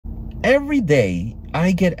Every day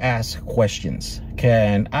I get asked questions.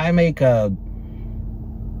 Can I make a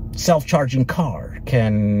self-charging car?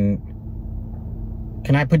 Can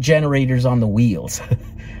I put generators on the wheels?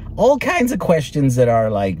 All kinds of questions that are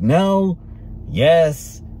like, no,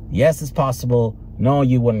 yes, it's possible. No,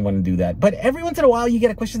 you wouldn't want to do that. But every once in a while you get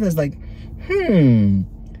a question that's like, can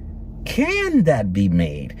that be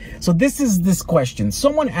made? So this is this question.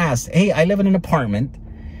 Someone asked, hey, I live in an apartment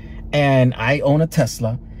and I own a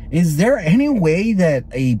Tesla. Is there any way that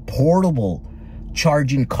a portable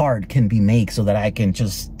charging card can be made so that I can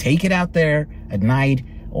just take it out there at night,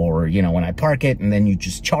 or, you know, when I park it, and then you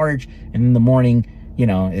just charge, and in the morning, you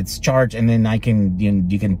know, it's charged, and then I can,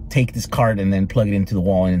 you can take this card and then plug it into the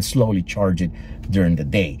wall and then slowly charge it during the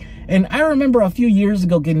day. And I remember a few years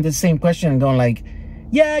ago getting the same question and going like,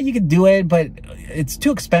 yeah, you could do it, but it's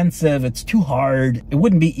too expensive, it's too hard, it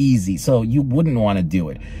wouldn't be easy, so you wouldn't want to do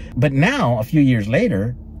it. But now, a few years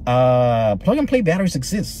later, plug and play batteries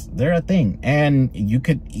exist. They're a thing, and you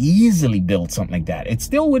could easily build something like that. It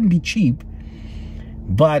still wouldn't be cheap,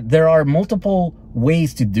 but there are multiple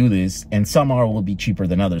ways to do this, and some will be cheaper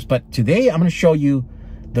than others. But today I'm going to show you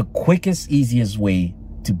the quickest, easiest way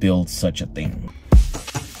to build such a thing.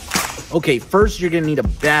 Okay, first you're going to need a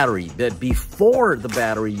battery, but before the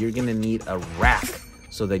battery you're going to need a rack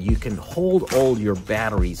so that you can hold all your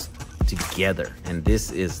batteries together, and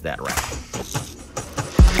this is that rack.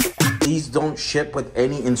 These don't ship with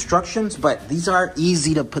any instructions, but these are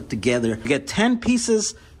easy to put together. You get 10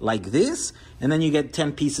 pieces like this, and then you get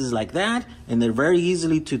 10 pieces like that, and they're very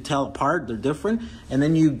easily to tell apart. They're different. And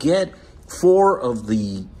then you get 4 of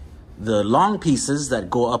the long pieces that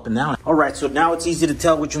go up and down. All right, so now it's easy to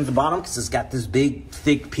tell which one's the bottom because it's got this big,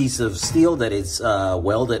 thick piece of steel that is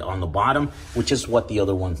welded on the bottom, which is what the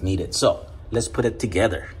other ones needed. So let's put it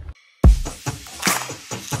together.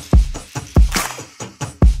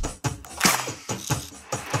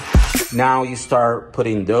 Now you start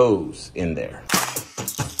putting those in there.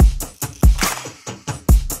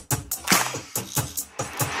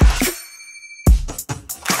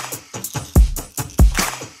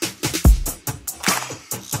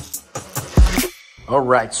 All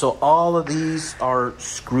right, so all of these are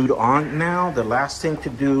screwed on now. The last thing to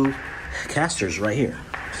do, casters right here.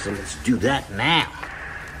 So let's do that now.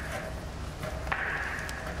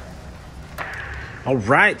 All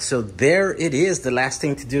right, so there it is. The last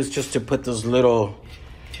thing to do is just to put those little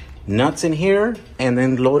nuts in here and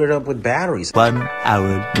then load it up with batteries. 1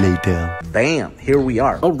 hour later. Bam, here we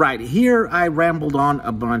are. All right, here I rambled on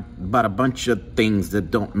about a bunch of things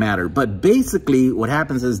that don't matter. But basically what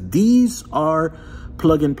happens is these are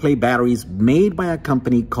plug and play batteries made by a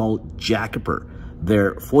company called Jackeper.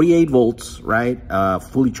 They're 48 volts, right?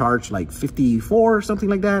 Fully charged, like 54 or something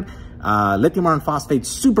like that. Lithium iron phosphate,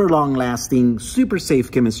 super long lasting, super safe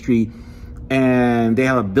chemistry. And they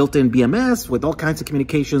have a built-in BMS with all kinds of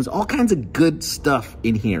communications, all kinds of good stuff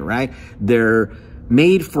in here, right? They're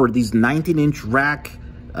made for these 19-inch rack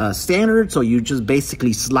standard. So you just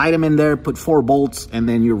basically slide them in there, put 4 bolts, and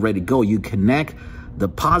then you're ready to go. You connect the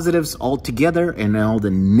positives all together and all the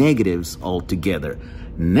negatives all together.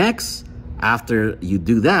 Next, after you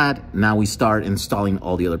do that, now we start installing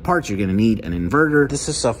all the other parts. You're gonna need an inverter. This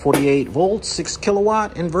is a 48 volt, 6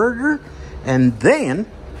 kilowatt inverter. And then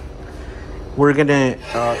we're gonna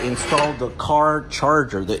install the car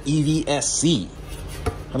charger, the EVSC,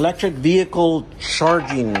 electric vehicle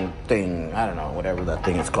charging thing. I don't know, whatever that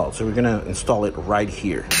thing is called. So we're gonna install it right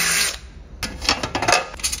here.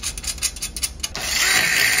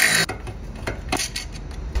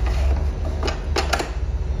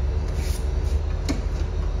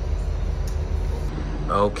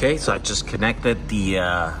 Okay, so I just connected the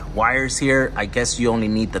wires here. I guess you only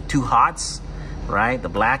need the 2 hots, right? The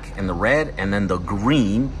black and the red, and then the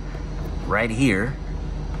green right here.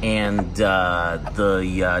 And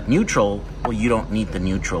the neutral, well, you don't need the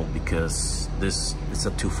neutral because this is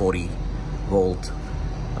a 240 volt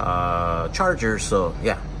charger, so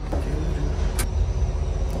yeah.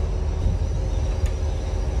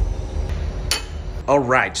 All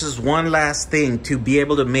right, just one last thing to be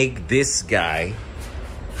able to make this guy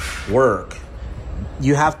work.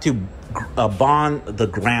 You have to bond the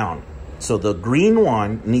ground. So the green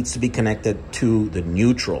one needs to be connected to the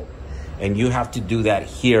neutral, and you have to do that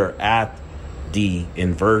here at the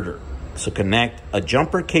inverter. So connect a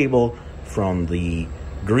jumper cable from the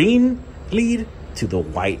green lead to the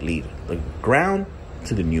white lead, the ground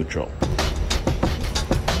to the neutral.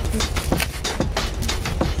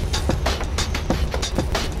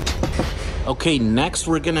 Okay, next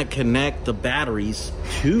we're gonna connect the batteries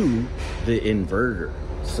to the inverter.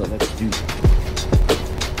 So let's do that.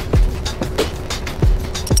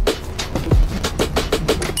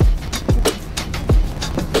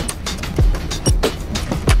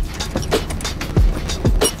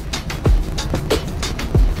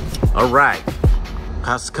 right,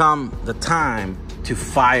 has come the time to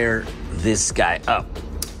fire this guy up.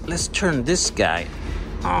 Let's turn this guy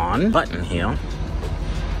on. Button here.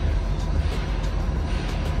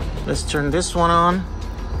 Let's turn this one on.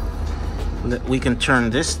 We can turn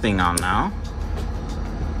this thing on now.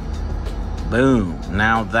 Boom.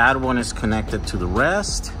 Now that one is connected to the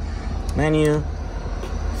rest. Menu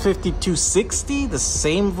 5260, the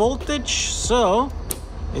same voltage, so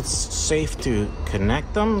it's safe to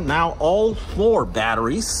connect them. Now all 4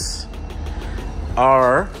 batteries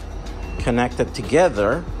are connected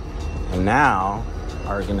together and now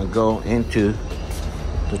are gonna go into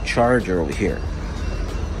the charger over here.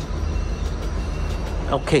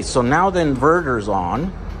 Okay, so now the inverter's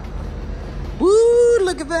on. Woo,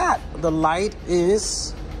 look at that. The light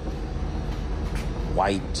is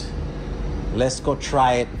white. Let's go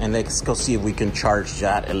try it and let's go see if we can charge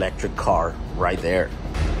that electric car right there.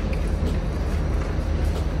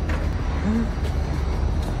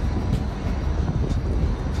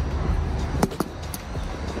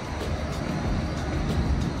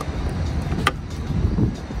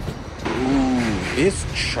 Ooh, it's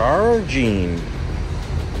charging.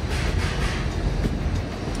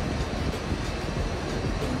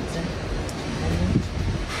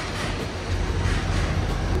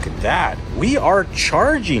 That we are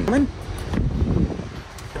charging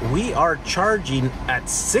at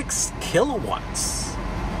 6 kilowatts.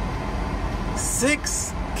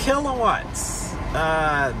 6 kilowatts.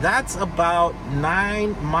 That's about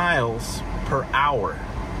 9 miles per hour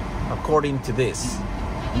according to this.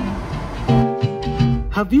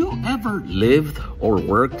 Have you ever lived or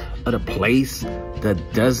worked at a place that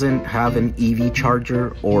doesn't have an EV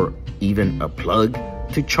charger or even a plug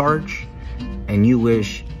to charge, and you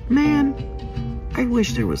wish, man, I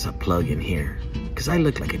wish there was a plug in here, because I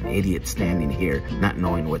look like an idiot standing here not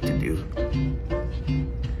knowing what to do?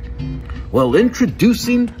 Well,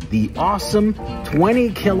 introducing the awesome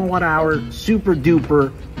 20 kilowatt hour super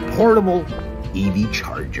duper portable EV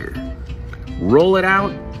charger. Roll it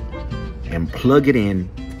out and plug it in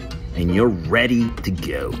and you're ready to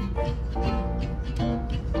go.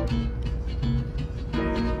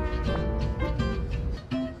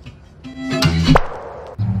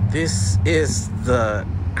 This is the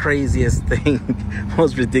craziest thing,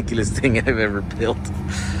 most ridiculous thing I've ever built.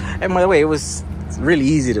 And by the way, it was really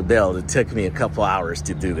easy to build. It took me a couple hours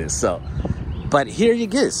to do this. But here you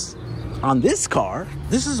go. On this car,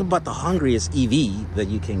 this is about the hungriest EV that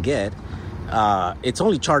you can get. It's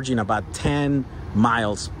only charging about 10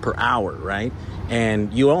 miles per hour, right?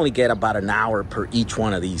 And you only get about an hour per each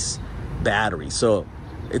one of these batteries. So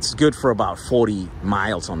it's good for about 40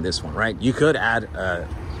 miles on this one, right? You could add a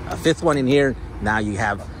 5th one in here. Now you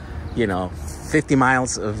have, 50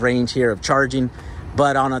 miles of range here of charging.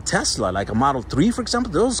 But on a Tesla, like a Model 3, for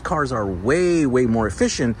example, those cars are way, way more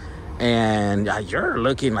efficient. And you're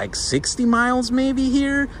looking like 60 miles maybe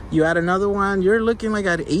here. You add another one, you're looking like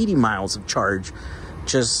at 80 miles of charge.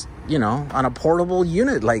 Just, on a portable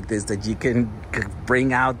unit like this that you can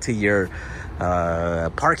bring out to your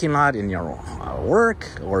parking lot in your work,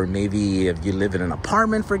 or maybe if you live in an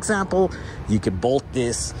apartment, for example, you could bolt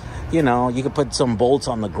this, you could put some bolts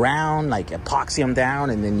on the ground, like epoxy them down,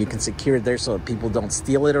 and then you can secure it there so people don't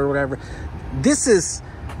steal it or whatever. This is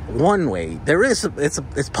one way.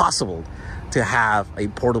 It's possible to have a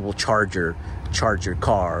portable charger, charge your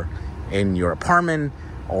car in your apartment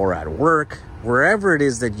or at work, wherever it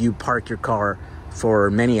is that you park your car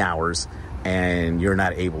for many hours and you're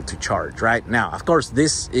not able to charge. Right now, of course,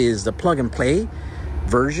 this is the plug and play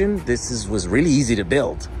version. Was really easy to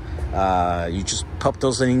build. You just pop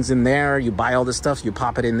those things in there, you buy all this stuff, you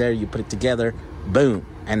pop it in there, you put it together, boom,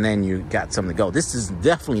 and then you got something to go. This is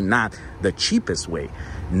definitely not the cheapest way.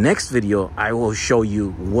 Next video, I will show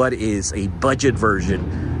you what is a budget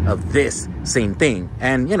version of this same thing,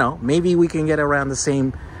 and maybe we can get around the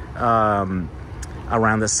same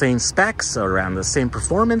specs, around the same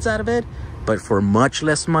performance out of it, but for much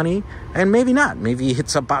less money. And maybe not, maybe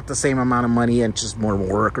it's about the same amount of money and just more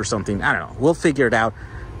work or something. I don't know, we'll figure it out.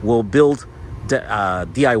 We'll build the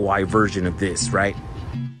DIY version of this, right?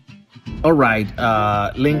 All right,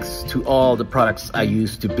 links to all the products I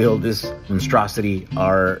used to build this monstrosity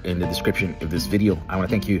are in the description of this video. I want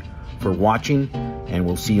to thank you for watching, and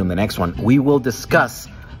we'll see you in the next one. We will discuss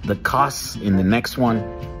the costs in the next one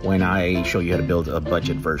when I show you how to build a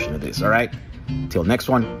budget version of this. All right, till next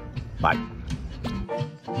one, bye.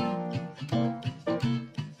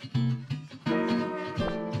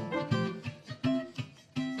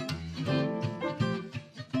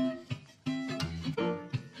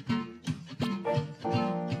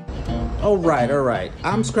 All right.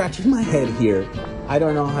 I'm scratching my head here. I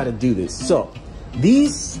don't know how to do this. So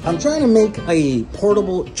these, I'm trying to make a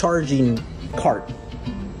portable charging cart,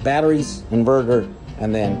 batteries, inverter,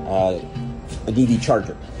 and then an EV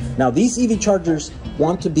charger. Now these EV chargers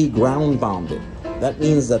want to be ground bounded. That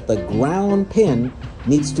means that the ground pin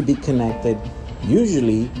needs to be connected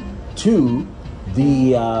usually to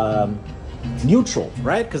the neutral,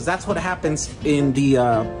 right? Because that's what happens in the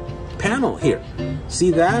panel here.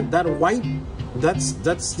 See that white? That's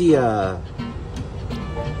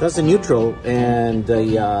the neutral, and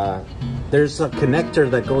there's a connector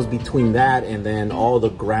that goes between that and then all the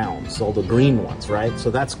grounds, all the green ones, right? So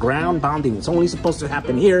that's ground bounding. It's only supposed to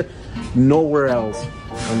happen here, nowhere else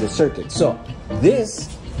in the circuit. So this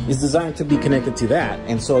is designed to be connected to that,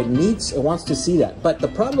 and so it wants to see that. But the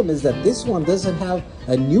problem is that this one doesn't have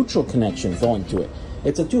a neutral connection going to it.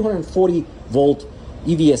 It's a 240 volt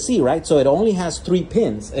EVSE, right? So it only has 3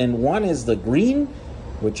 pins, and one is the green,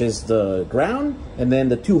 which is the ground, and then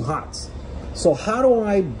the 2 hots. So how do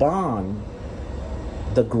I bond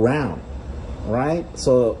the ground, right?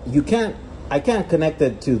 So I can't connect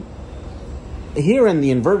it to, here in the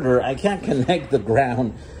inverter, I can't connect the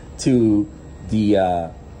ground to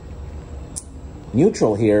the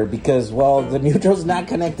neutral here because, well, the neutral is not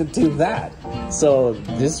connected to that. So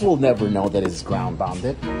this will never know that it's ground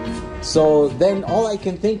bounded. So then all I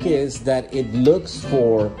can think is that it looks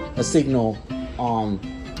for a signal on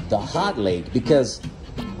the hot leg, because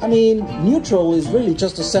I mean, neutral is really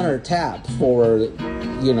just a center tap for,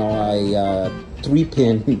 you know, a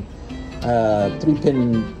 3-pin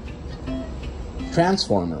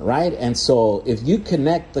transformer, right? And so if you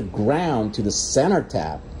connect the ground to the center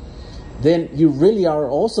tap, then you really are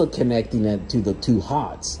also connecting it to the 2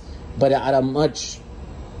 hots, but at a much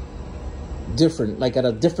different, like at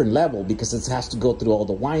a different level, because it has to go through all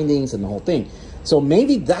the windings and the whole thing. So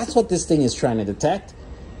maybe that's what this thing is trying to detect,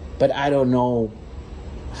 but I don't know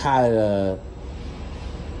how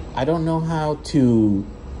to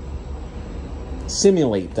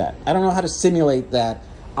simulate that. I don't know how to simulate that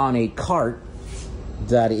on a cart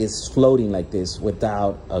that is floating like this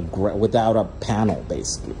without a panel,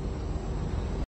 basically.